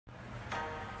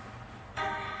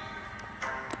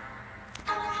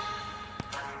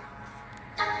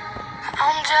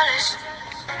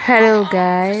Hello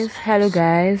guys.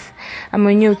 I'm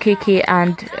Onye Okeke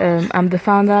and I'm the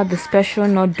founder of the Special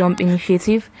Not Dumb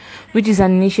Initiative, which is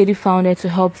an initiative founded to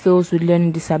help those with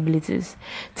learning disabilities.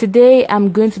 Today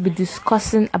I'm going to be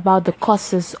discussing about the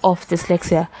causes of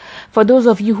dyslexia. For those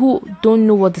of you who don't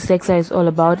know what dyslexia is all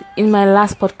about, in my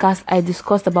last podcast I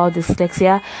discussed about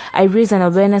dyslexia. I raised an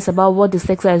awareness about what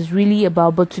dyslexia is really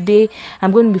about, but today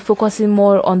I'm going to be focusing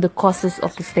more on the causes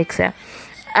of dyslexia.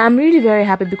 I'm really very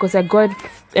happy because I got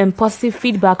positive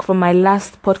feedback from my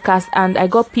last podcast, and I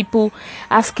got people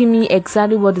asking me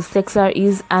exactly what dyslexia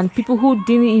is, and people who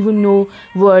didn't even know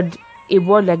a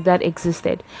word like that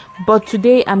existed. But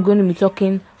today I'm going to be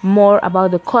talking more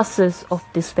about the causes of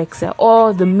dyslexia,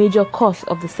 or the major cause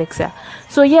of dyslexia.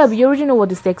 So yeah, we already know what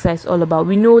dyslexia is all about.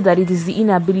 We know that it is the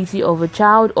inability of a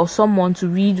child or someone to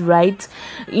read, write,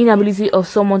 inability of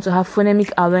someone to have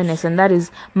phonemic awareness, and that is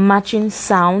matching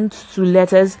sounds to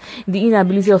letters, the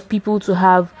inability of people to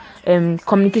have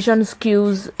communication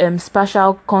skills,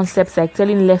 spatial concepts like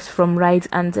telling left from right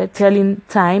and telling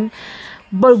time.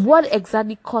 But what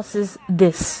exactly causes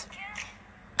this?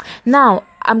 Now,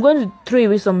 I'm going to throw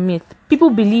away some myth. People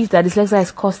believe that dyslexia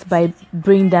is caused by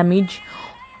brain damage.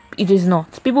 It is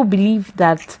not. People believe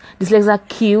that dyslexia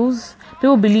kills.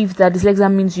 People believe that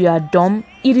dyslexia means you are dumb.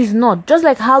 It is not. Just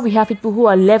like how we have people who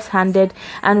are left-handed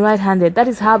and right-handed, that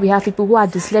is how we have people who are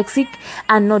dyslexic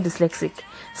and not dyslexic.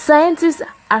 Scientists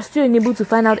are still unable to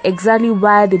find out exactly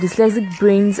why the dyslexic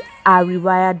brains are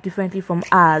rewired differently from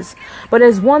ours. But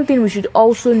there's one thing we should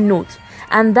also note,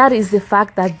 and that is the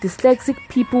fact that dyslexic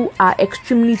people are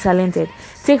extremely talented.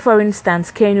 Take for instance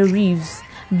Keanu Reeves,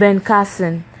 Ben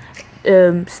Carson,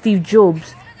 Steve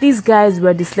Jobs. These guys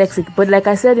were dyslexic, but like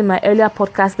I said in my earlier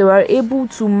podcast, they were able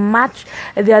to match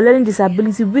their learning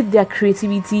disability with their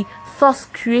creativity, thus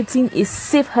creating a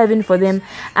safe haven for them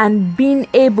and being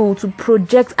able to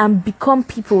project and become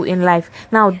people in life.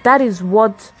 Now, that is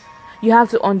what you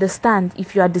have to understand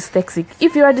if you are dyslexic.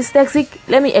 If you are dyslexic,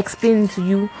 let me explain to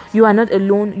you, you are not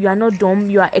alone, you are not dumb,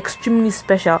 you are extremely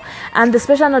special. And the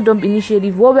Special Not Dumb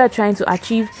Initiative, what we are trying to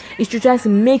achieve is to try to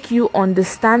make you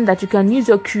understand that you can use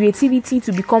your creativity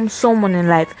to become someone in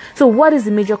life. So what is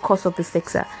the major cause of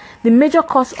dyslexia? The major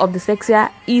cause of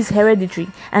dyslexia is hereditary,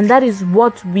 and that is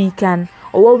what we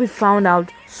found out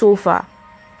so far.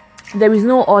 There is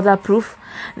no other proof.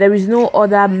 There is no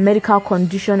other medical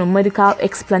condition or medical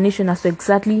explanation as to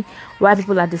exactly why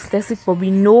people are dyslexic, but we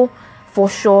know for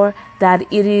sure that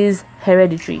it is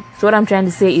hereditary. So what I'm trying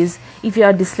to say is, if you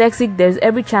are dyslexic, there's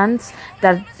every chance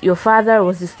that your father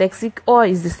was dyslexic or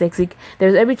is dyslexic.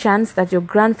 There's every chance that your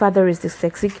grandfather is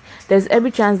dyslexic. There's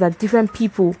every chance that different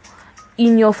people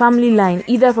in your family line,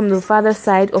 either from the father's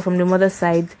side or from the mother's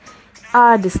side,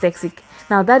 are dyslexic.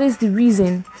 Now, that is the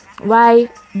reason why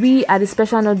we at the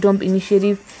Special Not Dumb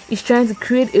Initiative is trying to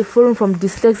create a forum from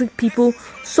dyslexic people,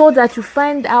 so that you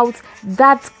find out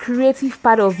that creative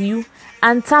part of you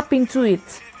and tap into it.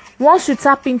 Once you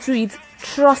tap into it,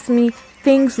 trust me,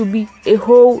 things will be a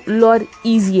whole lot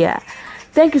easier.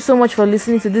 Thank you so much for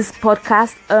listening to this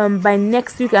podcast. By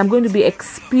next week, I'm going to be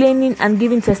explaining and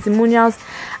giving testimonials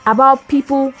about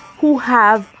people who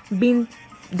have been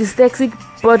dyslexic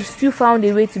but still found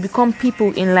a way to become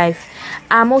people in life.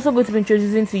 I'm also going to be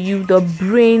introducing to you the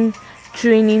brain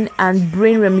training and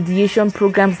brain remediation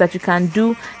programs that you can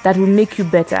do that will make you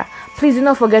better. Please do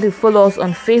not forget to follow us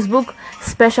on Facebook,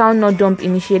 Special Not Dumb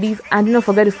Initiative, and do not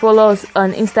forget to follow us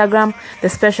on Instagram, the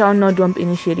Special Not Dumb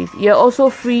Initiative. You're also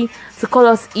free to call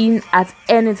us in at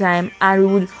any time, and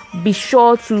we will be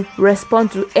sure to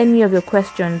respond to any of your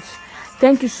questions.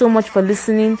 Thank you so much for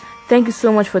listening. Thank you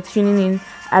so much for tuning in.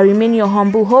 I remain your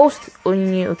humble host,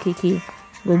 Onye Okeke.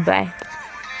 Goodbye.